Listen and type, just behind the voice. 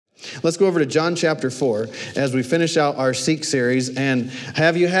Let's go over to John chapter 4 as we finish out our Seek series. And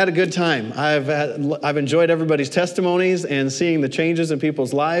have you had a good time? I've enjoyed everybody's testimonies and seeing the changes in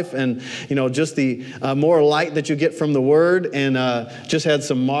people's life, and just the more light that you get from the Word, and just had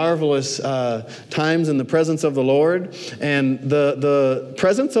some marvelous times in the presence of the Lord. And the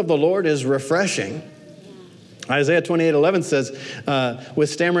presence of the Lord is refreshing. Isaiah 28:11 says,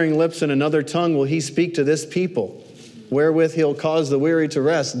 with stammering lips and another tongue will he speak to this people, wherewith he'll cause the weary to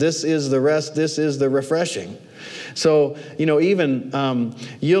rest. This is the rest, this is the refreshing. So, even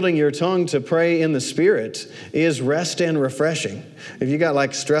yielding your tongue to pray in the Spirit is rest and refreshing. If you got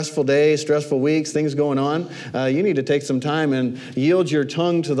like stressful days, stressful weeks, things going on, you need to take some time and yield your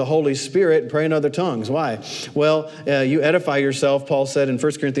tongue to the Holy Spirit and pray in other tongues. Why? Well, you edify yourself, Paul said in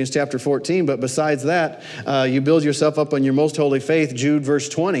 1 Corinthians chapter 14, but besides that, you build yourself up on your most holy faith, Jude verse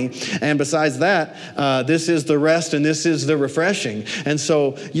 20. And besides that, this is the rest and this is the refreshing. And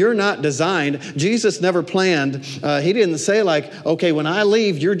so you're not designed, Jesus never planned, he didn't say like, okay, when I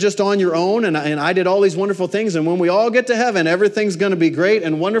leave, you're just on your own and I did all these wonderful things. And when we all get to heaven, everything's going to be great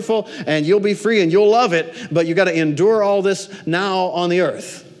and wonderful and you'll be free and you'll love it. But you got to endure all this now on the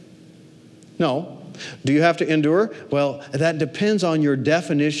earth. No. Do you have to endure? Well, that depends on your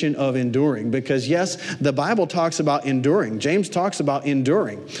definition of enduring. Because yes, the Bible talks about enduring. James talks about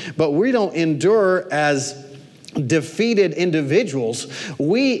enduring. But we don't endure as defeated individuals.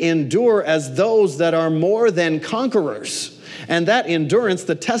 We endure as those that are more than conquerors. And that endurance,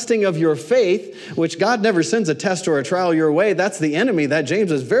 the testing of your faith, which God never sends a test or a trial your way, that's the enemy. That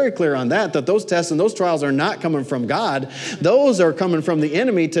James is very clear on that those tests and those trials are not coming from God. Those are coming from the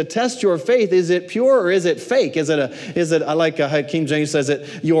enemy to test your faith. Is it pure or is it fake? Is it like King James says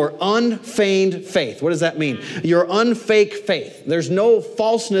it, your unfeigned faith? What does that mean? Your unfake faith. There's no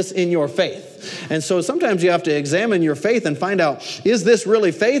falseness in your faith. And so sometimes you have to examine your faith and find out, is this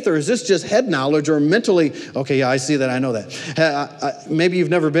really faith or is this just head knowledge or mentally, okay, yeah, I see that, I know that. Maybe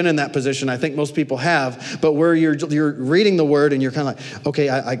you've never been in that position. I think most people have, but where you're reading the Word and you're kind of like, okay,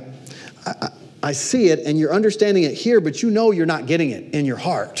 I see it and you're understanding it here, but you're not getting it in your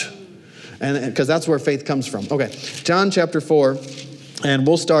heart. And because that's where faith comes from. Okay, John chapter 4, and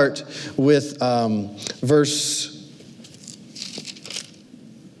we'll start with verse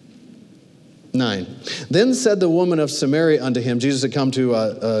 9. Then said the woman of Samaria unto him, Jesus had come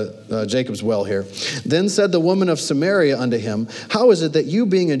to Jacob's well here. Then said the woman of Samaria unto him, how is it that you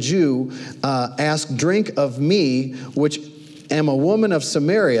being a Jew ask drink of me, which am a woman of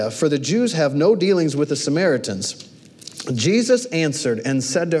Samaria? For the Jews have no dealings with the Samaritans. Jesus answered and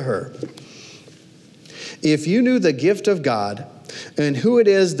said to her, if you knew the gift of God, and who it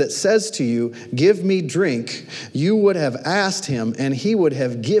is that says to you, give me drink, you would have asked him, and he would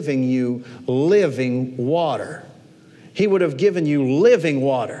have given you living water. He would have given you living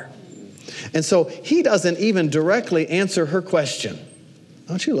water. And so he doesn't even directly answer her question.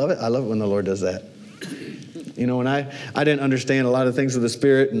 Don't you love it? I love it when the Lord does that. When I didn't understand a lot of things of the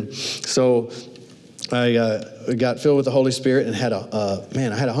Spirit, and so I got filled with the Holy Spirit and had I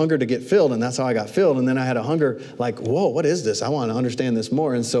had a hunger to get filled, and that's how I got filled. And then I had a hunger like, whoa, what is this? I want to understand this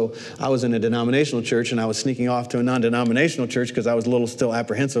more. And so I was in a denominational church, and I was sneaking off to a non-denominational church because I was a little still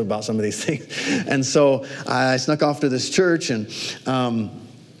apprehensive about some of these things. And so I snuck off to this church, and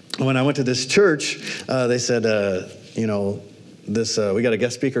when I went to this church, they said, we got a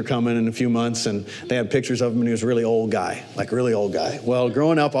guest speaker coming in a few months, and they had pictures of him, and he was a really old guy, like really old guy. Well,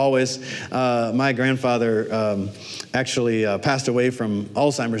 growing up always, my grandfather actually passed away from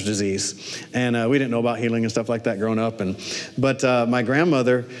Alzheimer's disease, and we didn't know about healing and stuff like that growing up. But my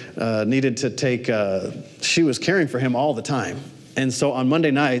grandmother needed to take, she was caring for him all the time. And so on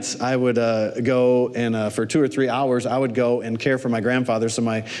Monday nights, I would go and for 2 or 3 hours, I would go and care for my grandfather so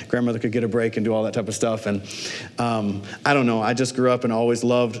my grandmother could get a break and do all that type of stuff. And I don't know, I just grew up and always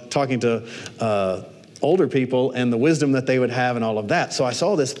loved talking to older people and the wisdom that they would have and all of that. So I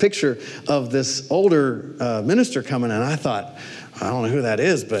saw this picture of this older minister coming, and I thought, I don't know who that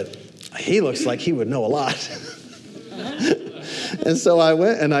is, but he looks like he would know a lot. And so I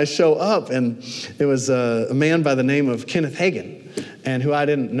went and I show up, and it was a man by the name of Kenneth Hagin, and who I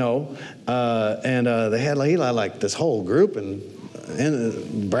didn't know. They had like this whole group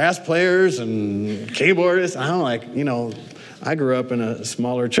and brass players and keyboardists. I grew up in a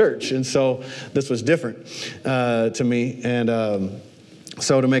smaller church, and so this was different to me. And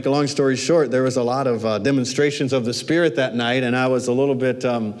so to make a long story short, there was a lot of demonstrations of the Spirit that night, and I was a little bit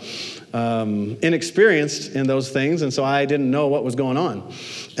inexperienced in those things, and so I didn't know what was going on.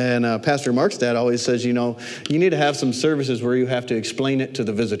 And Pastor Mark's dad always says, you need to have some services where you have to explain it to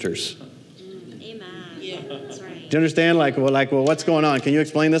the visitors. Amen. Yeah, that's right. you understand? Like, well, what's going on? Can you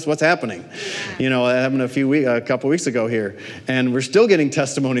explain this? What's happening? You know, it happened a couple weeks ago here. And we're still getting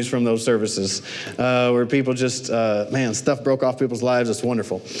testimonies from those services where people just, stuff broke off people's lives. It's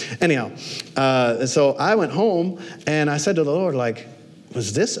wonderful. Anyhow, so I went home and I said to the Lord, like,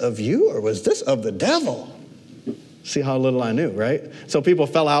 was this of you or was this of the devil? See how little I knew, right? So people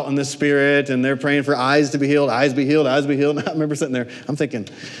fell out in the spirit and they're praying for eyes to be healed, eyes be healed, eyes be healed. And I remember sitting there, I'm thinking,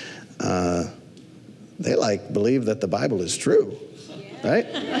 they believe that the Bible is true, right?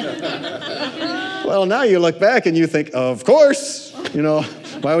 Well, now you look back and you think, of course,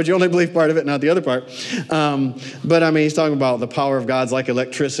 why would you only believe part of it, not the other part? But I mean, he's talking about the power of God's like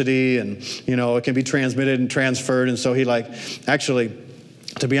electricity and, it can be transmitted and transferred. And so he actually,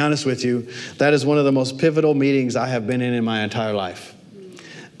 to be honest with you, that is one of the most pivotal meetings I have been in my entire life.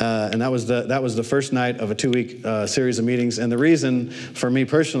 And that was the first night of a 2-week series of meetings. And the reason for me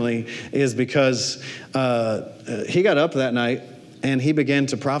personally is because he got up that night and he began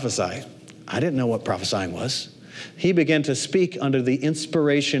to prophesy. I didn't know what prophesying was. He began to speak under the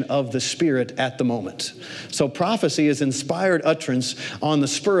inspiration of the Spirit at the moment. So prophecy is inspired utterance on the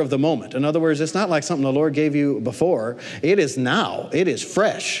spur of the moment. In other words, it's not like something the Lord gave you before. It is now. It is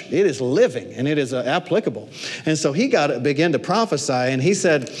fresh. It is living, and it is applicable. And so he began to prophesy, and he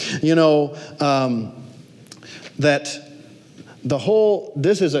said, that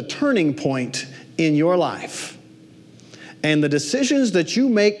this is a turning point in your life. And the decisions that you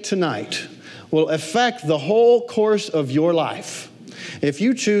make tonight will affect the whole course of your life. If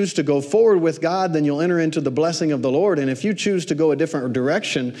you choose to go forward with God, then you'll enter into the blessing of the Lord. And if you choose to go a different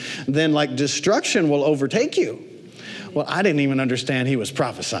direction, then destruction will overtake you. Well, I didn't even understand he was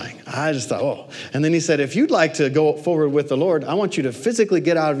prophesying. I just thought, And then he said, if you'd like to go forward with the Lord, I want you to physically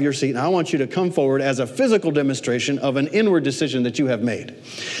get out of your seat, and I want you to come forward as a physical demonstration of an inward decision that you have made.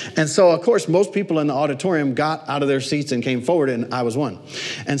 And so, of course, most people in the auditorium got out of their seats and came forward, and I was one.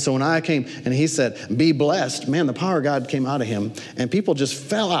 And so when I came, and he said, be blessed, man, the power of God came out of him, and people just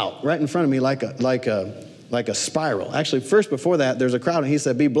fell out right in front of me like a spiral. Actually, first before that, there's a crowd, and he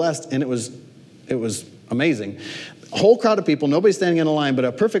said, be blessed, and it was amazing. A whole crowd of people, nobody standing in a line, but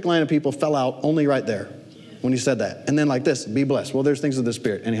a perfect line of people fell out only right there when he said that. And then like this, be blessed. Well, there's things of the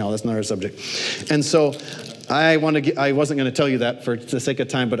Spirit. Anyhow, that's not our subject. And so I wasn't going to tell you that for the sake of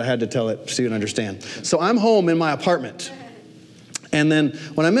time, but I had to tell it so you can understand. So I'm home in my apartment. And then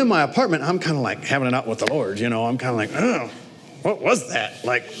when I'm in my apartment, I'm kind of like having it out with the Lord. I'm kind of like, oh, what was that?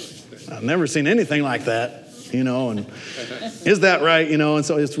 I've never seen anything like that. And is that right? And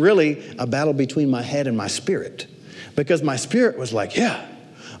so it's really a battle between my head and my spirit. Because my spirit was like, yeah.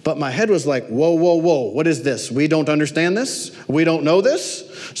 But my head was like, whoa, whoa, whoa. What is this? We don't understand this. We don't know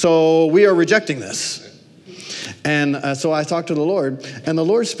this. So we are rejecting this. And so I talked to the Lord. And the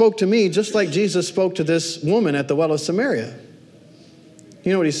Lord spoke to me just like Jesus spoke to this woman at the well of Samaria.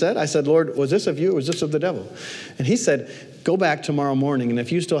 You know what he said? I said, Lord, was this of you or was this of the devil? And he said, go back tomorrow morning. And if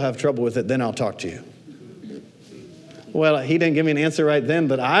you still have trouble with it, then I'll talk to you. Well, he didn't give me an answer right then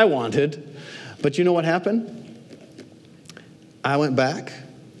that I wanted. But you know what happened? I went back,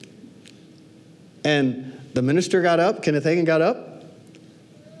 and the minister got up, Kenneth Hagin got up,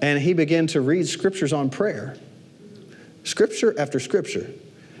 and he began to read scriptures on prayer. Scripture after scripture.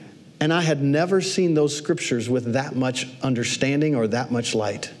 And I had never seen those scriptures with that much understanding or that much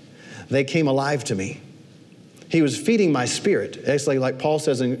light. They came alive to me. He was feeding my spirit. Actually, like Paul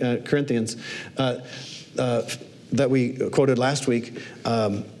says in Corinthians, that we quoted last week,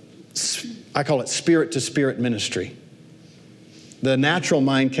 I call it spirit-to-spirit ministry. The natural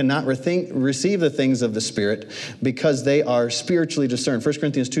mind cannot receive the things of the Spirit because they are spiritually discerned. 1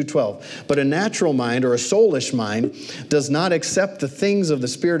 Corinthians 2:12. But a natural mind or a soulish mind does not accept the things of the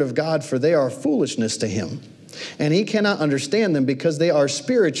Spirit of God, for they are foolishness to him. And he cannot understand them because they are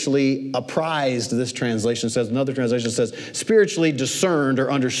spiritually apprised, this translation says. Another translation says spiritually discerned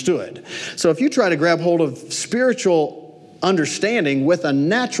or understood. So if you try to grab hold of spiritual understanding with a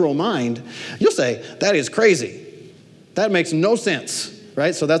natural mind, you'll say, that is crazy. That makes no sense,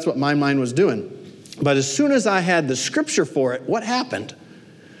 right? So that's what my mind was doing. But as soon as I had the scripture for it, what happened?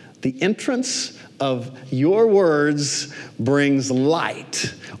 The entrance of your words brings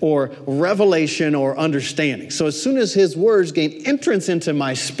light or revelation or understanding. So as soon as his words gained entrance into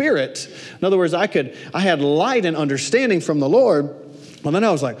my spirit, in other words, I had light and understanding from the Lord, well, then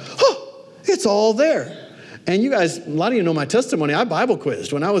I was like, oh, it's all there. And you guys, a lot of you know my testimony. I Bible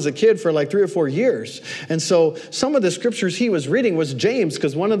quizzed when I was a kid for 3 or 4 years. And so some of the scriptures he was reading was James,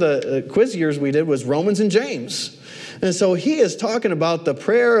 because one of the quiz years we did was Romans and James. And so he is talking about the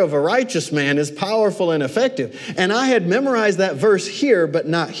prayer of a righteous man is powerful and effective. And I had memorized that verse here, but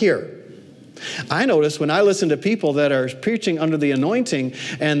not here. I notice when I listen to people that are preaching under the anointing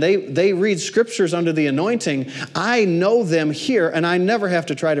and they read scriptures under the anointing, I know them here and I never have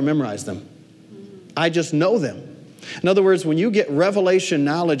to try to memorize them. I just know them. In other words, when you get revelation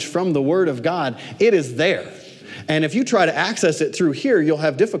knowledge from the Word of God, it is there. And if you try to access it through here, you'll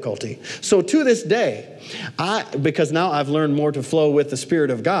have difficulty. So to this day, because now I've learned more to flow with the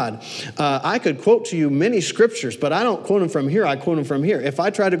Spirit of God, I could quote to you many scriptures, but I don't quote them from here, I quote them from here. If I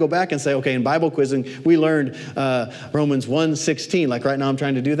try to go back and say, okay, in Bible quizzing, we learned Romans 1:16, like right now I'm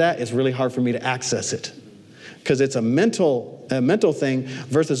trying to do that, it's really hard for me to access it. Because it's a mental thing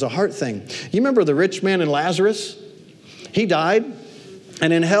versus a heart thing. You remember the rich man and Lazarus? He died,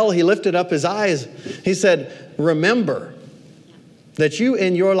 and in hell he lifted up his eyes. He said, remember that you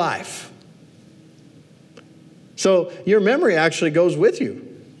in your life. So your memory actually goes with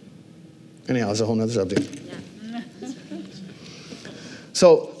you. Anyhow, it's a whole nother subject.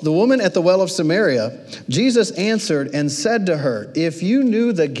 So the woman at the well of Samaria, Jesus answered and said to her, if you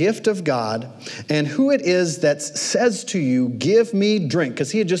knew the gift of God and who it is that says to you, give me drink.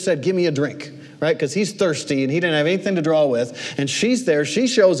 Because he had just said, give me a drink. Right? Because he's thirsty and he didn't have anything to draw with. And she's there. She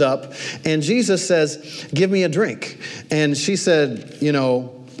shows up and Jesus says, give me a drink. And she said,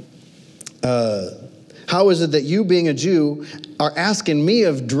 how is it that you being a Jew are asking me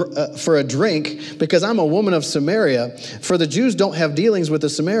for a drink because I'm a woman of Samaria? For the Jews don't have dealings with the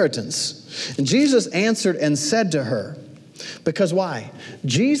Samaritans. And Jesus answered and said to her, because why?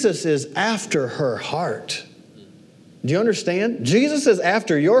 Jesus is after her heart. Do you understand? Jesus is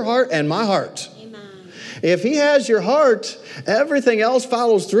after your heart and my heart. Amen. If he has your heart, everything else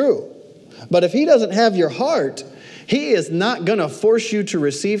follows through. But if he doesn't have your heart, he is not going to force you to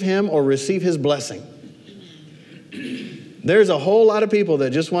receive him or receive his blessing. There's a whole lot of people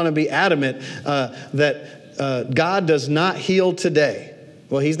that just want to be adamant that God does not heal today.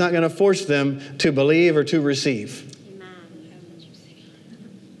 Well, he's not going to force them to believe or to receive.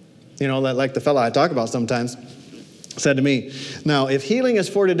 Amen. Like the fellow I talk about sometimes said to me, now, if healing is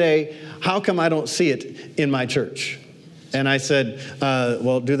for today, how come I don't see it in my church? And I said,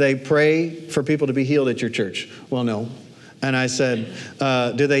 well, do they pray for people to be healed at your church? Well, no. And I said,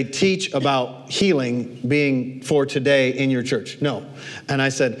 do they teach about healing being for today in your church? No. And I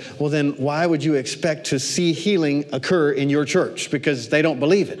said, well, then why would you expect to see healing occur in your church? Because they don't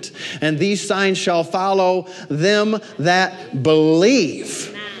believe it. And these signs shall follow them that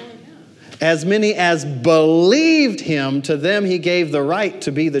believe. As many as believed him, to them he gave the right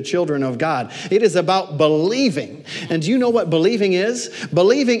to be the children of God. It is about believing. And do you know what believing is?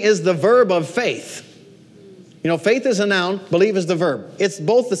 Believing is the verb of faith. Faith is a noun, believe is the verb. It's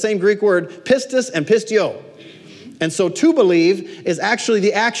both the same Greek word, pistis and pistio. And so to believe is actually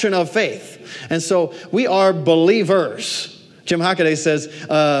the action of faith. And so we are believers. Jim Hockaday says,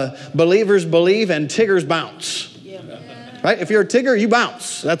 believers believe and Tiggers bounce. Right? If you're a Tigger, you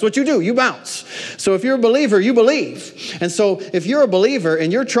bounce. That's what you do. You bounce. So if you're a believer, you believe. And so if you're a believer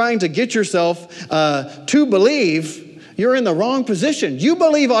and you're trying to get yourself to believe, you're in the wrong position. You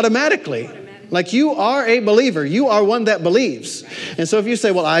believe automatically. Like you are a believer. You are one that believes. And so if you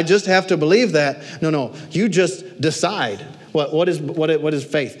say, well, I just have to believe that. No. You just decide. What is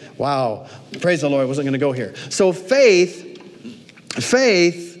faith? Wow. Praise the Lord. I wasn't going to go here. So faith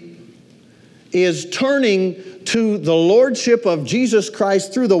is turning to the lordship of Jesus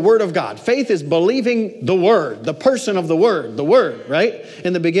Christ through the Word of God. Faith is believing the Word, the person of the Word, right?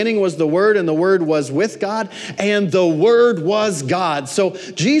 In the beginning was the Word, and the Word was with God, and the Word was God. So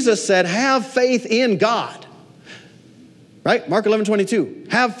Jesus said, have faith in God. Right? Mark 11:22.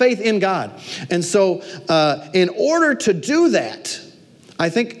 Have faith in God. And so in order to do that, I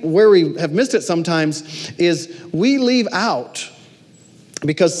think where we have missed it sometimes is we leave out.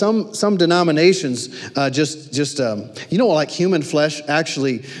 Because some denominations like human flesh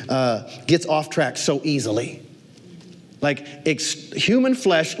actually gets off track so easily. Like human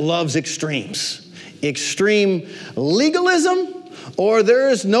flesh loves extremes. Extreme legalism, or there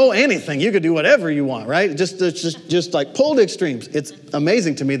is no anything. You could do whatever you want, right? Just like pull to extremes. It's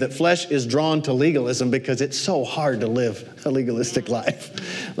amazing to me that flesh is drawn to legalism because it's so hard to live a legalistic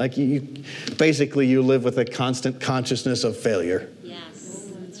life. Like you live with a constant consciousness of failure.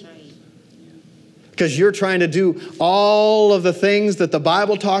 because you're trying to do all of the things that the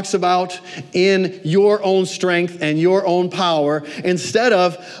Bible talks about in your own strength and your own power instead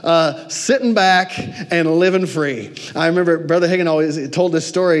of sitting back and living free. I remember Brother Hagin always told this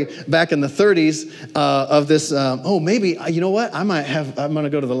story back in the 30s of this, maybe, you know what? I'm going to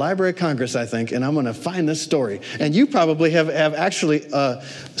go to the Library of Congress, I think, and I'm going to find this story. And you probably have actually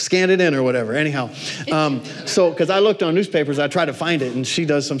scanned it in or whatever. Anyhow, because I looked on newspapers, I tried to find it, and she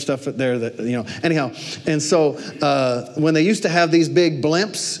does some stuff there that, anyhow. And so when they used to have these big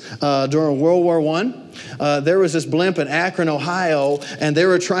blimps during World War I, there was this blimp in Akron, Ohio, and they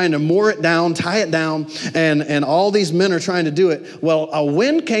were trying to moor it down, tie it down, and all these men are trying to do it. Well, a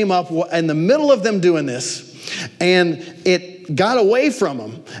wind came up in the middle of them doing this, and it got away from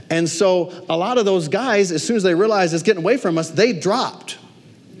them. And so a lot of those guys, as soon as they realized it's getting away from us, they dropped.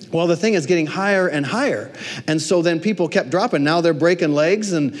 Well, the thing is getting higher and higher. And so then people kept dropping. Now they're breaking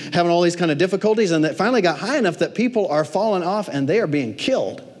legs and having all these kind of difficulties. And it finally got high enough that people are falling off and they are being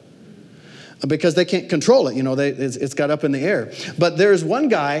killed because they can't control it. It's got up in the air. But there's one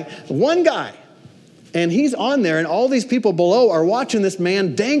guy, and he's on there, and all these people below are watching this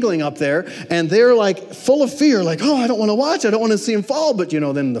man dangling up there, and they're like full of fear, like, oh, I don't want to watch. I don't want to see him fall. But,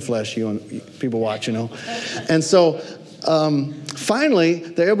 then in the flesh, people watch, And so finally,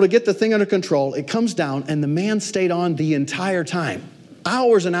 they're able to get the thing under control. It comes down, and the man stayed on the entire time.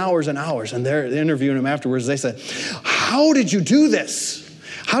 Hours and hours and hours. And they're interviewing him afterwards. They said, how did you do this?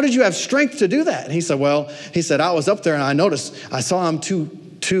 How did you have strength to do that? And he said, I was up there, and I saw him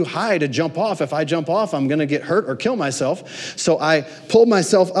too high to jump off. If I jump off, I'm going to get hurt or kill myself. So I pulled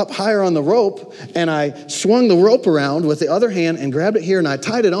myself up higher on the rope, and I swung the rope around with the other hand and grabbed it here, and I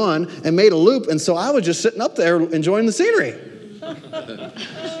tied it on and made a loop. And so I was just sitting up there enjoying the scenery.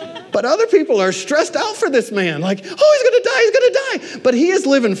 But other people are stressed out for this man. Like, oh, he's going to die. But he is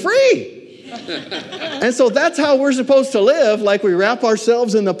living free. And so that's how we're supposed to live, like we wrap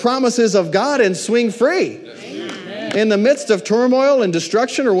ourselves in the promises of God and swing free. In the midst of turmoil and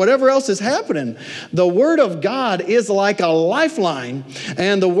destruction or whatever else is happening, the Word of God is like a lifeline,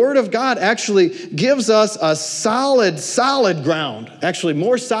 and the Word of God actually gives us a solid ground, actually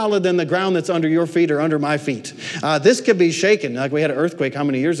more solid than the ground that's under your feet or under my feet. This could be shaken. Like we had an earthquake how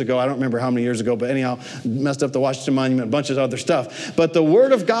many years ago? I don't remember how many years ago, but anyhow, messed up the Washington Monument, a bunch of other stuff. But the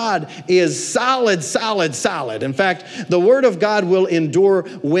Word of God is solid. In fact, the Word of God will endure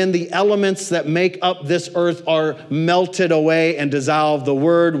when the elements that make up this earth are melted away and dissolved. The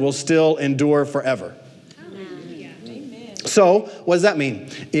Word will still endure forever. Amen. So, what does that mean?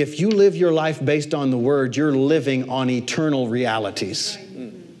 If you live your life based on the Word, you're living on eternal realities.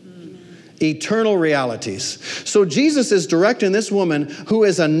 Eternal realities. So Jesus is directing this woman who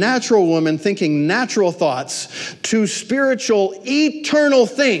is a natural woman thinking natural thoughts to spiritual, eternal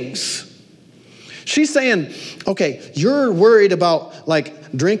things. She's saying, okay, you're worried about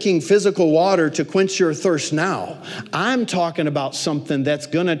like drinking physical water to quench your thirst now. I'm talking about something that's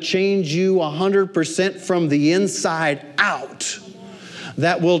going to change you 100% from the inside out.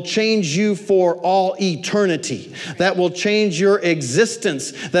 That will change you for all eternity. That will change your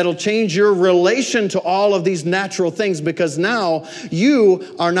existence. That'll change your relation to all of these natural things, because now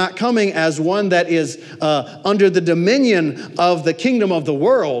you are not coming as one that is under the dominion of the kingdom of the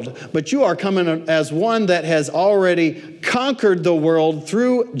world, but you are coming as one that has already conquered the world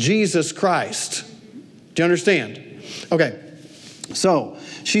through Jesus Christ. Do you understand? Okay. So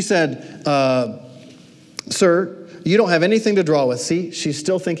she said, sir, you don't have anything to draw with. See, she's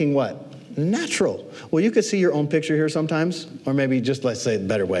still thinking what? Natural. Well, you could see your own picture here sometimes, or maybe just let's say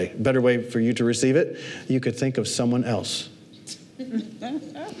better way for you to receive it. You could think of someone else.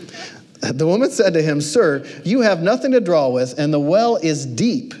 The woman said to him, sir, you have nothing to draw with, and the well is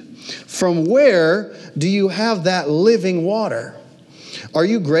deep. From where do you have that living water? Are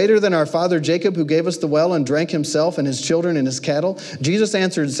you greater than our father Jacob, who gave us the well and drank himself and his children and his cattle? Jesus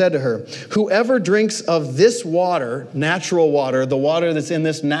answered and said to her, whoever drinks of this water, natural water, the water that's in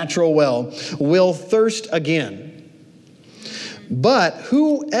this natural well, will thirst again. But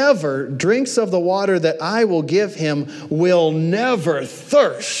whoever drinks of the water that I will give him will never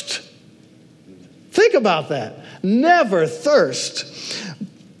thirst. Think about that. Never thirst.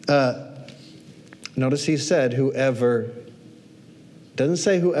 Notice he said whoever. Doesn't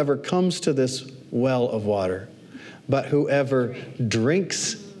say whoever comes to this well of water, but whoever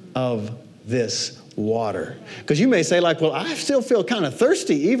drinks of this water. Because you may say like, well, I still feel kind of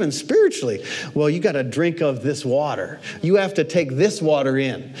thirsty, even spiritually. Well, you got to drink of this water. You have to take this water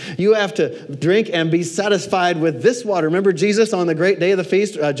in. You have to drink and be satisfied with this water. Remember Jesus on the great day of the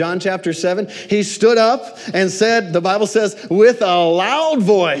feast, John chapter 7, he stood up and said, the Bible says, with a loud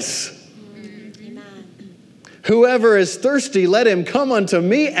voice. Whoever is thirsty, let him come unto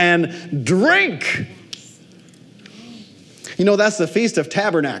me and drink. You know, that's the Feast of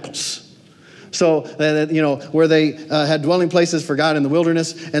Tabernacles. So, where they had dwelling places for God in the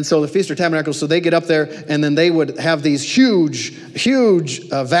wilderness. And so the Feast of Tabernacles, so they get up there and then they would have these huge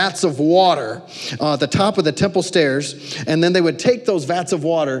vats of water at the top of the temple stairs. And then they would take those vats of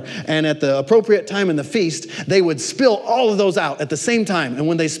water and at the appropriate time in the feast, they would spill all of those out at the same time. And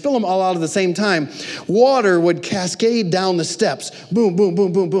when they spill them all out at the same time, water would cascade down the steps. Boom, boom,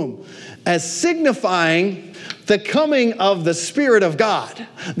 boom, boom, boom. As signifying the coming of the Spirit of God,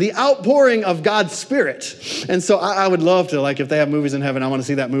 the outpouring of God's Spirit. And so I would love to, if they have movies in heaven, I want to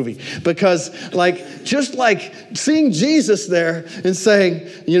see that movie. Because, just seeing Jesus there and saying,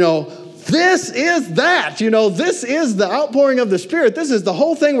 this is that. This is the outpouring of the Spirit. This is the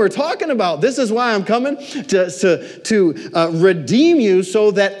whole thing we're talking about. This is why I'm coming to redeem you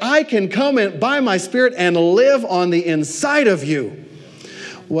so that I can come in by my Spirit and live on the inside of you.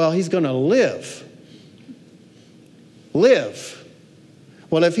 Well, he's going to live.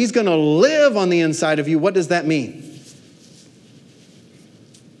 Well, if he's going to live on the inside of you, what does that mean?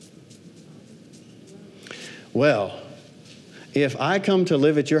 Well, if I come to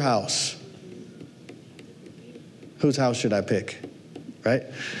live at your house, whose house should I pick? Right?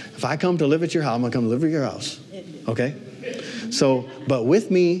 If I come to live at your house, I'm going to come live at your house. Okay? So, but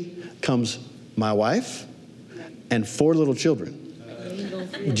with me comes my wife and 4 little children.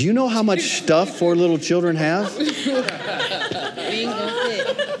 Do you know how much stuff 4 little children have?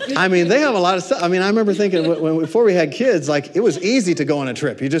 I mean, they have a lot of stuff. I mean, I remember thinking before we had kids, it was easy to go on a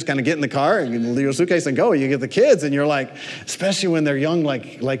trip. You just kind of get in the car and you leave your suitcase and go. You get the kids and you're especially when they're young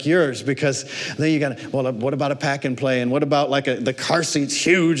like yours, because then you got to, what about a pack and play? And what about the car seat's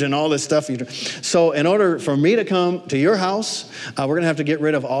huge and all this stuff? So in order for me to come to your house, we're going to have to get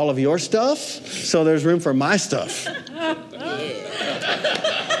rid of all of your stuff so there's room for my stuff.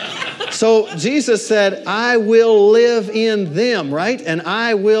 So Jesus said, I will live in them, right? And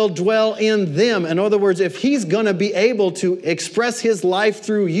I will dwell in them. In other words, if he's going to be able to express his life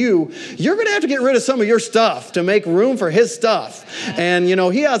through you, you're going to have to get rid of some of your stuff to make room for his stuff. And,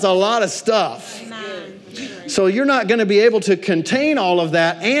 he has a lot of stuff. So you're not going to be able to contain all of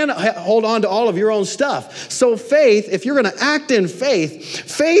that and hold on to all of your own stuff. So faith, if you're going to act in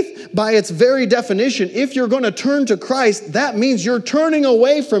faith by its very definition, if you're going to turn to Christ, that means you're turning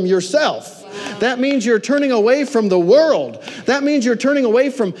away from yourself. That means you're turning away from the world. That means you're turning away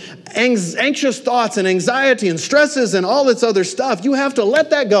from anxious thoughts and anxiety and stresses and all this other stuff. You have to let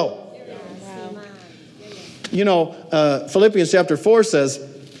that go. Philippians chapter 4 says,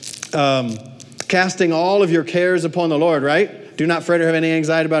 casting all of your cares upon the Lord, right? Do not fret or have any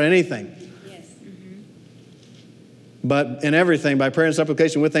anxiety about anything. Yes. Mm-hmm. But in everything, by prayer and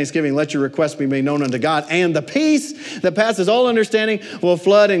supplication with thanksgiving, let your requests be made known unto God. And the peace that passes all understanding will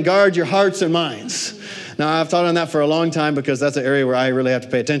flood and guard your hearts and minds. Now, I've thought on that for a long time because that's an area where I really have to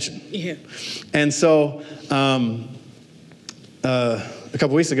pay attention. Yeah. And so, a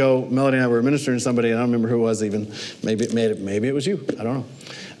couple weeks ago, Melody and I were ministering to somebody, and I don't remember who it was even. Maybe it was you. I don't know.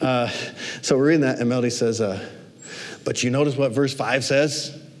 So we're reading that, and Melody says, but you notice what verse 5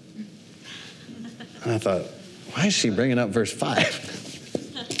 says? And I thought, why is she bringing up verse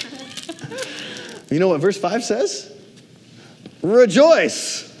 5? You know what verse 5 says?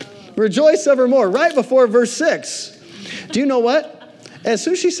 Rejoice. Rejoice evermore. Right before verse 6. Do you know what? As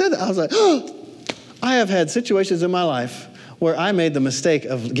soon as she said that, I was like, oh, I have had situations in my life where I made the mistake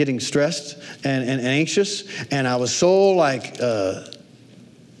of getting stressed and anxious, and I was so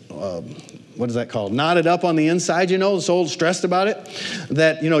what is that called? Knotted up on the inside, so stressed about it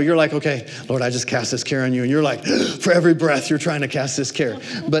that, you're like, okay, Lord, I just cast this care on you. And you're like, for every breath, you're trying to cast this care.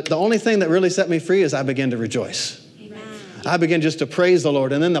 But the only thing that really set me free is I began to rejoice. Amen. I began just to praise the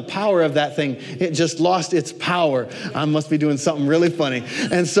Lord. And then the power of that thing, it just lost its power. I must be doing something really funny.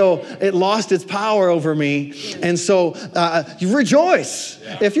 And so it lost its power over me. And so you rejoice.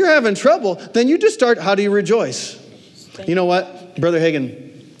 If you're having trouble, then you just start, how do you rejoice? You know what? Brother Hagin,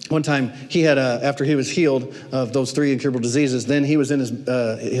 one time he had after he was healed of those 3 incurable diseases, then he was in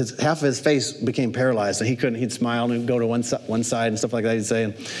his half of his face became paralyzed, and he'd smile and go to one side and stuff like that, he'd say.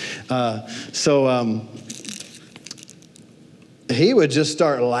 And so he would just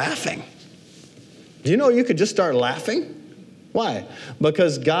start laughing. Do you know you could just start laughing? Why?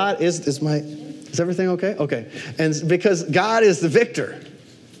 Because God is everything okay? Okay. And because God is the victor.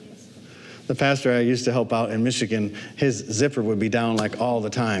 The pastor I used to help out in Michigan, his zipper would be down all the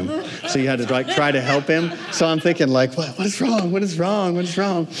time. So you had to try to help him. So I'm thinking what is wrong? What is wrong? What is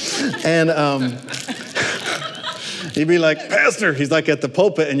wrong? And he'd be like, Pastor, he's at the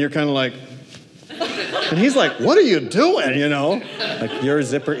pulpit, and you're kind of like, And he's like, what are you doing, you know? Like, your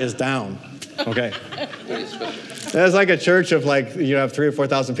zipper is down. Okay. It's like a church of like, you have 3,000 or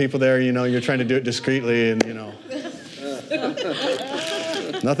 4,000 people there, you know, you're trying to do it discreetly and, you know.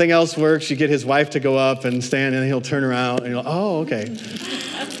 Nothing else works. You get his wife to go up and stand and he'll turn around and you're like, oh, okay.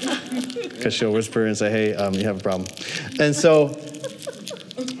 Because she'll whisper and say, hey, you have a problem. And so,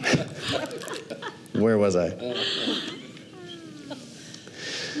 where was I?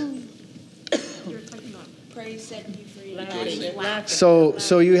 Praise setting you free.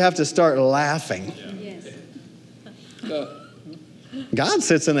 So you have to start laughing. Yes. God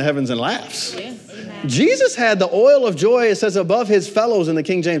sits in the heavens and laughs. Yes. Jesus had the oil of joy, it says, above his fellows in the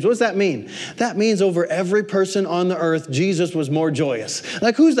King James. What does that mean? That means over every person on the earth, Jesus was more joyous.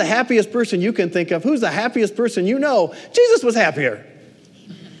 Like, who's the happiest person you can think of? Who's the happiest person you know? Jesus was happier.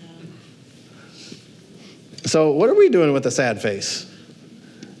 So what are we doing with a sad face?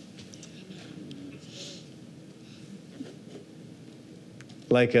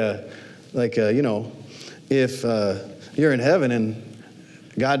 Like, you know, if you're in heaven and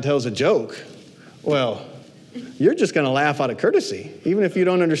God tells a joke, well, you're just going to laugh out of courtesy, even if you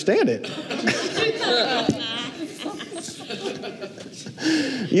don't understand it.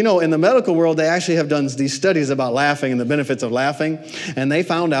 You know, in the medical world, they actually have done these studies about laughing and the benefits of laughing, and they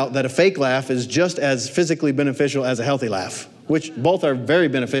found out that a fake laugh is just as physically beneficial as a healthy laugh, which both are very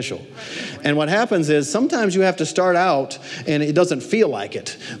beneficial. And what happens is sometimes you have to start out and it doesn't feel like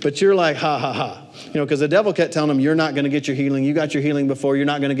it, but you're like, ha, ha, ha. You know, because the devil kept telling him, you're not going to get your healing. You got your healing before. You're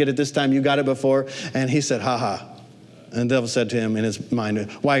not going to get it this time. You got it before. And he said, ha, ha. And the devil said to him in his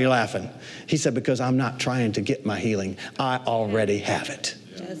mind, why are you laughing? He said, because I'm not trying to get my healing. I already have it.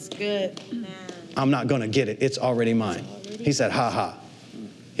 That's good. I'm not going to get it. It's already mine. He said, ha, ha.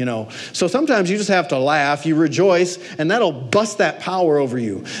 You know, so sometimes you just have to laugh, you rejoice, and that'll bust that power over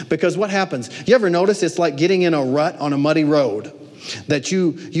you. Because what happens? You ever notice it's like getting in a rut on a muddy road? That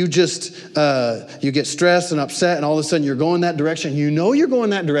you get stressed and upset, and all of a sudden you're going that direction. You know you're going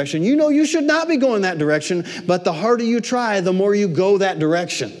that direction. You know you should not be going that direction, but the harder you try, the more you go that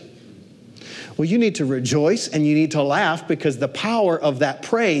direction. Well, you need to rejoice and you need to laugh because the power of that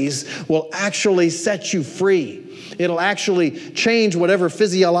praise will actually set you free. It'll actually change whatever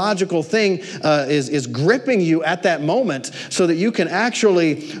physiological thing is gripping you at that moment so that you can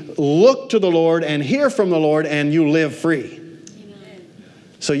actually look to the Lord and hear from the Lord and you live free.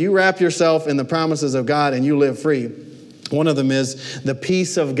 So you wrap yourself in the promises of God and you live free. One of them is the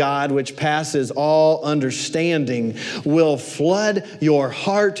peace of God, which passes all understanding, will flood your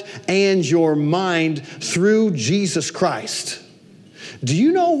heart and your mind through Jesus Christ. Do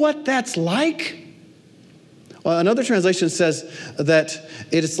you know what that's like? Another translation says that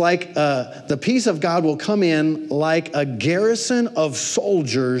it's like the peace of God will come in like a garrison of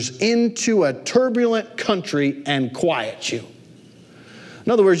soldiers into a turbulent country and quiet you.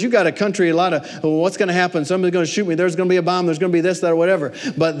 In other words, you got a country, a lot of, well, what's going to happen? Somebody's going to shoot me. There's going to be a bomb. There's going to be this, that, or whatever.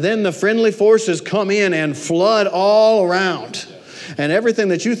 But then the friendly forces come in and flood all around. And everything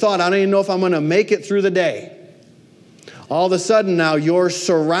that you thought, I don't even know if I'm going to make it through the day. All of a sudden now you're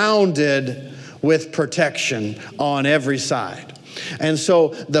surrounded with protection on every side. And so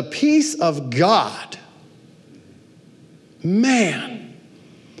the peace of God, man,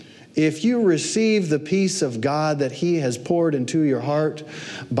 if you receive the peace of God that He has poured into your heart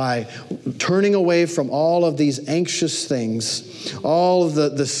by turning away from all of these anxious things, all of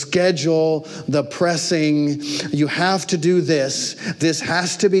the schedule, the pressing, you have to do this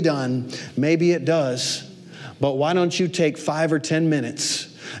has to be done. Maybe it does, but why don't you take 5 or 10 minutes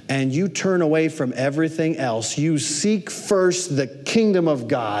and you turn away from everything else. You seek first the kingdom of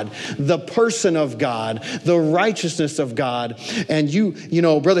God, the person of God, the righteousness of God. And you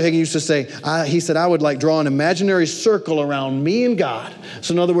know, Brother Hagin used to say, he said, I would like draw an imaginary circle around me and God.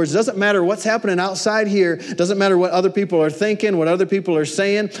 So in other words, it doesn't matter what's happening outside here. It doesn't matter what other people are thinking, what other people are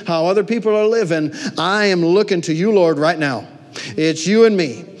saying, how other people are living. I am looking to you, Lord, right now. It's you and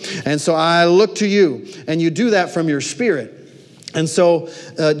me. And so I look to you. And you do that from your spirit. And so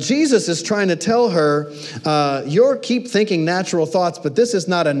Jesus is trying to tell her, you keep thinking natural thoughts, but this is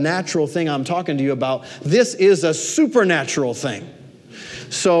not a natural thing I'm talking to you about. This is a supernatural thing.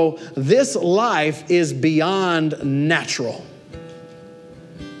 So this life is beyond natural.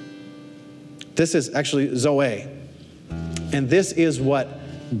 This is actually Zoe. And this is what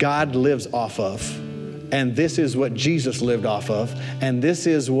God lives off of. And this is what Jesus lived off of. And this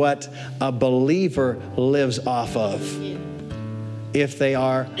is what a believer lives off of. If they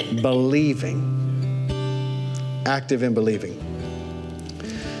are believing, active in believing.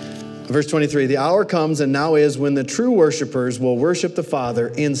 Verse 23, the hour comes and now is when the true worshipers will worship the Father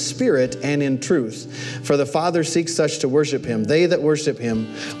in spirit and in truth. For the Father seeks such to worship him. They that worship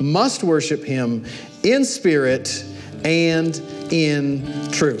him must worship him in spirit and in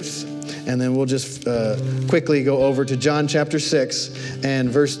truth. And then we'll just quickly go over to John chapter 6 and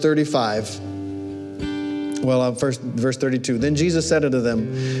verse 35. Well, first, verse 32. Then Jesus said unto them,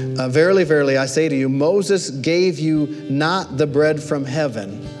 verily, verily, I say to you, Moses gave you not the bread from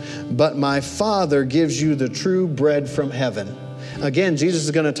heaven, but my Father gives you the true bread from heaven. Again, Jesus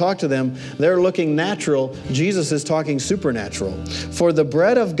is going to talk to them. They're looking natural. Jesus is talking supernatural. For the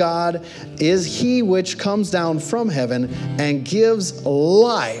bread of God is he which comes down from heaven and gives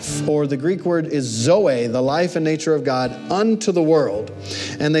life, or the Greek word is zoe, the life and nature of God, unto the world.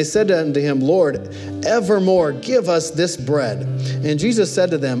 And they said unto him, Lord, evermore give us this bread. And Jesus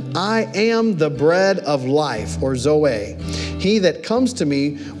said to them, I am the bread of life, or zoe. He that comes to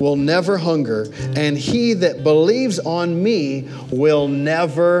me will never hunger, and he that believes on me will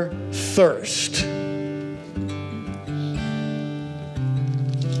never thirst.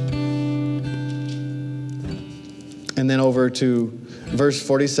 And then over to verse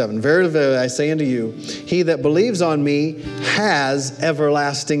 47. Verily, verily, I say unto you, he that believes on me has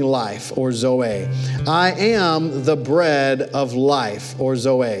everlasting life, or zoe. I am the bread of life, or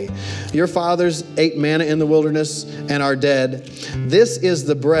zoe. Your fathers ate manna in the wilderness and are dead. This is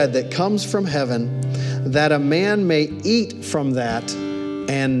the bread that comes from heaven, that a man may eat from that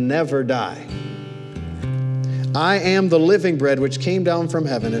and never die. I am the living bread which came down from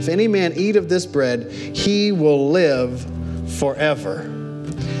heaven. If any man eat of this bread, he will live forever.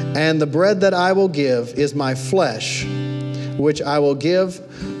 And the bread that I will give is my flesh, which I will give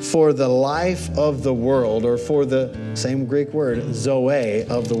for the life of the world, or for the same Greek word, zoe,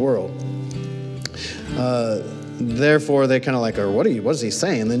 of the world. Therefore, they kind of like, what is he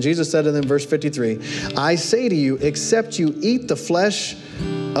saying? Then Jesus said to them, verse 53, I say to you, except you eat the flesh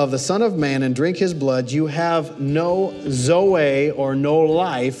of the Son of Man and drink his blood, you have no zoe, or no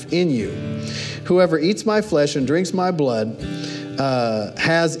life in you. Whoever eats my flesh and drinks my blood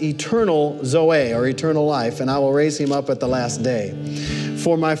has eternal zoe, or eternal life, and I will raise him up at the last day.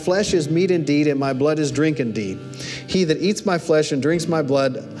 For my flesh is meat indeed, and my blood is drink indeed. He that eats my flesh and drinks my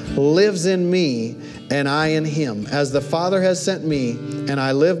blood lives in me, and I in him. As the Father has sent me, and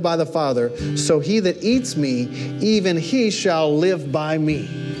I live by the Father, so he that eats me, even he shall live by me.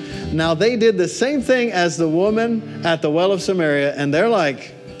 Now they did the same thing as the woman at the well of Samaria, and they're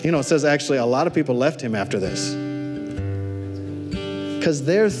like, it says actually a lot of people left him after this. Because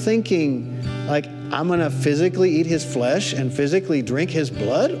they're thinking, like, I'm going to physically eat his flesh and physically drink his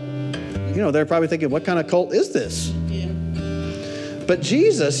blood? They're probably thinking, what kind of cult is this? Yeah. But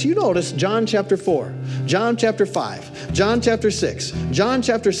Jesus, you notice John chapter 4, John chapter 5, John chapter 6, John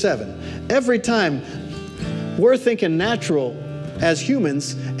chapter 7. Every time we're thinking natural as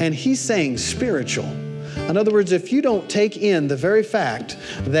humans, and he's saying spiritual. In other words, if you don't take in the very fact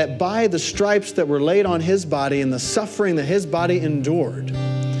that by the stripes that were laid on his body and the suffering that his body endured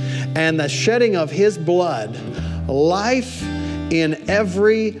and the shedding of his blood, life in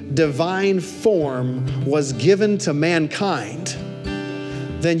every divine form was given to mankind,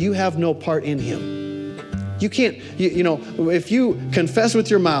 then you have no part in him. You can't, if you confess with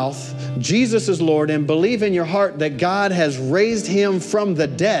your mouth Jesus is Lord and believe in your heart that God has raised him from the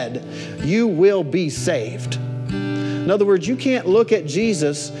dead, you will be saved. In other words, you can't look at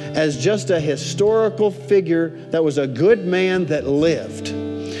Jesus as just a historical figure that was a good man that lived.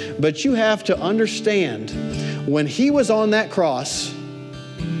 But you have to understand, when he was on that cross,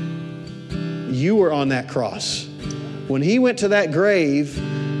 you were on that cross. When he went to that grave,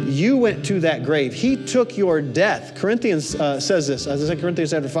 you went to that grave. He took your death. Corinthians says this, 2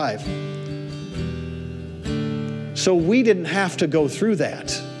 Corinthians chapter 5. So we didn't have to go through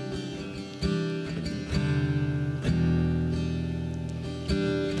that.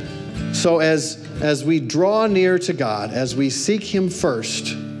 So as we draw near to God, as we seek him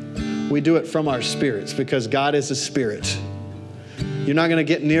first, we do it from our spirits, because God is a spirit. You're not going to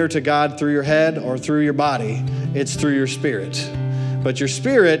get near to God through your head or through your body. It's through your spirit. But your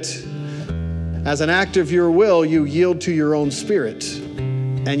spirit, as an act of your will, you yield to your own spirit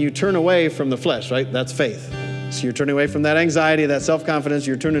and you turn away from the flesh, right? That's faith. So you're turning away from that anxiety, that self-confidence,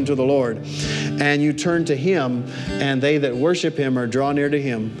 you're turning to the Lord. And you turn to him, and they that worship him or draw near to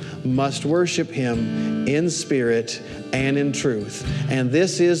him must worship him in spirit and in truth. And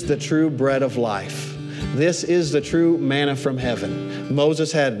this is the true bread of life. This is the true manna from heaven.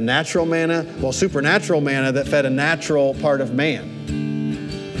 Moses had natural manna, supernatural manna that fed a natural part of man.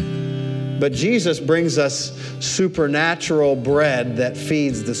 But Jesus brings us supernatural bread that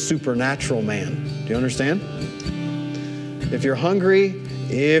feeds the supernatural man. Do you understand? If you're hungry,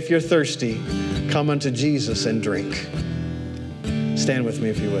 if you're thirsty, come unto Jesus and drink. Stand with me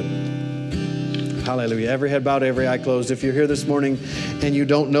if you would. Hallelujah. Every head bowed, every eye closed. If you're here this morning and you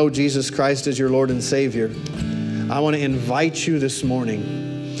don't know Jesus Christ as your Lord and Savior, I want to invite you this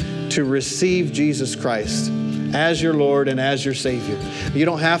morning to receive Jesus Christ as your Lord and as your Savior. You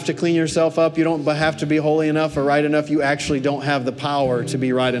don't have to clean yourself up. You don't have to be holy enough or right enough. You actually don't have the power to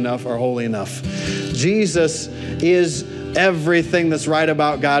be right enough or holy enough. Jesus is everything that's right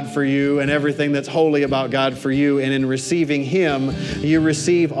about God for you and everything that's holy about God for you. And in receiving Him, you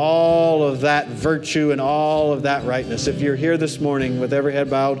receive all of that virtue and all of that rightness. If you're here this morning with every head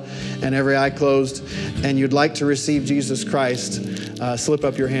bowed and every eye closed and you'd like to receive Jesus Christ, slip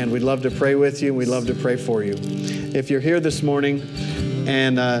up your hand. We'd love to pray with you and we'd love to pray for you. If you're here this morning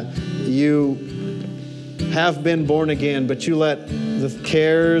and you have been born again, but you let the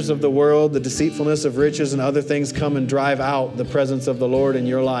cares of the world, the deceitfulness of riches and other things come and drive out the presence of the Lord in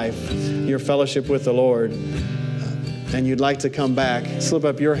your life, your fellowship with the Lord, and you'd like to come back, slip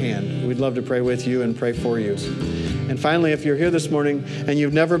up your hand. We'd love to pray with you and pray for you. And finally, if you're here this morning and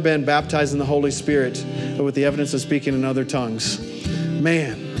you've never been baptized in the Holy Spirit with the evidence of speaking in other tongues,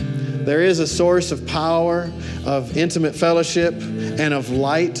 man, there is a source of power, of intimate fellowship, and of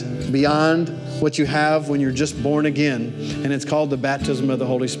light beyond what you have when you're just born again, and it's called the baptism of the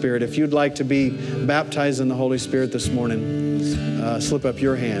Holy Spirit. If you'd like to be baptized in the Holy Spirit this morning, slip up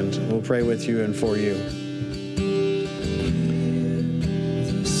your hand. We'll pray with you and for you.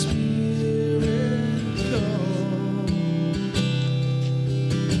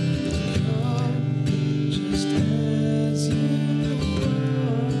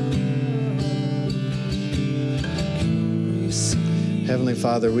 Heavenly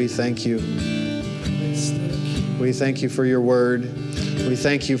Father, we thank you. We thank you for your word. We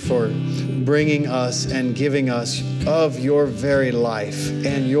thank you for bringing us and giving us of your very life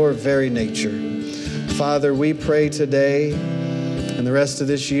and your very nature. Father, we pray today and the rest of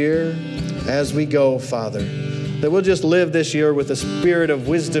this year as we go, Father, that we'll just live this year with a spirit of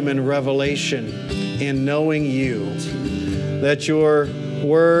wisdom and revelation in knowing you, that your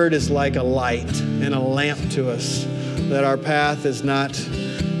word is like a light and a lamp to us, that our path is not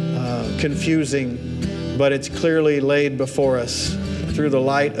confusing, but it's clearly laid before us through the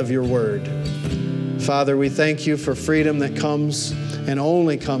light of your word. Father, we thank you for freedom that comes and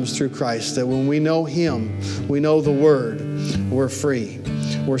only comes through Christ, that when we know him, we know the word, we're free,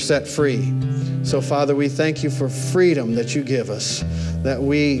 we're set free. So Father, we thank you for freedom that you give us, that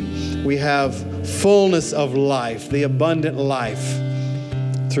we have fullness of life, the abundant life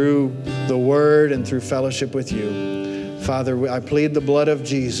through the word and through fellowship with you. Father, I plead the blood of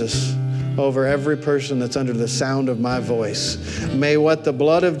Jesus over every person that's under the sound of my voice. May what the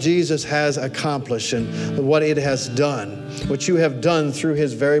blood of Jesus has accomplished and what it has done, what you have done through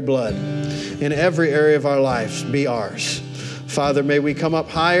his very blood in every area of our lives, be ours. Father, may we come up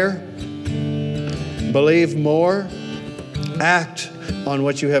higher, believe more, act on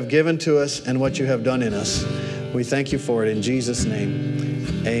what you have given to us and what you have done in us. We thank you for it in Jesus'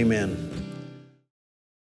 name. Amen.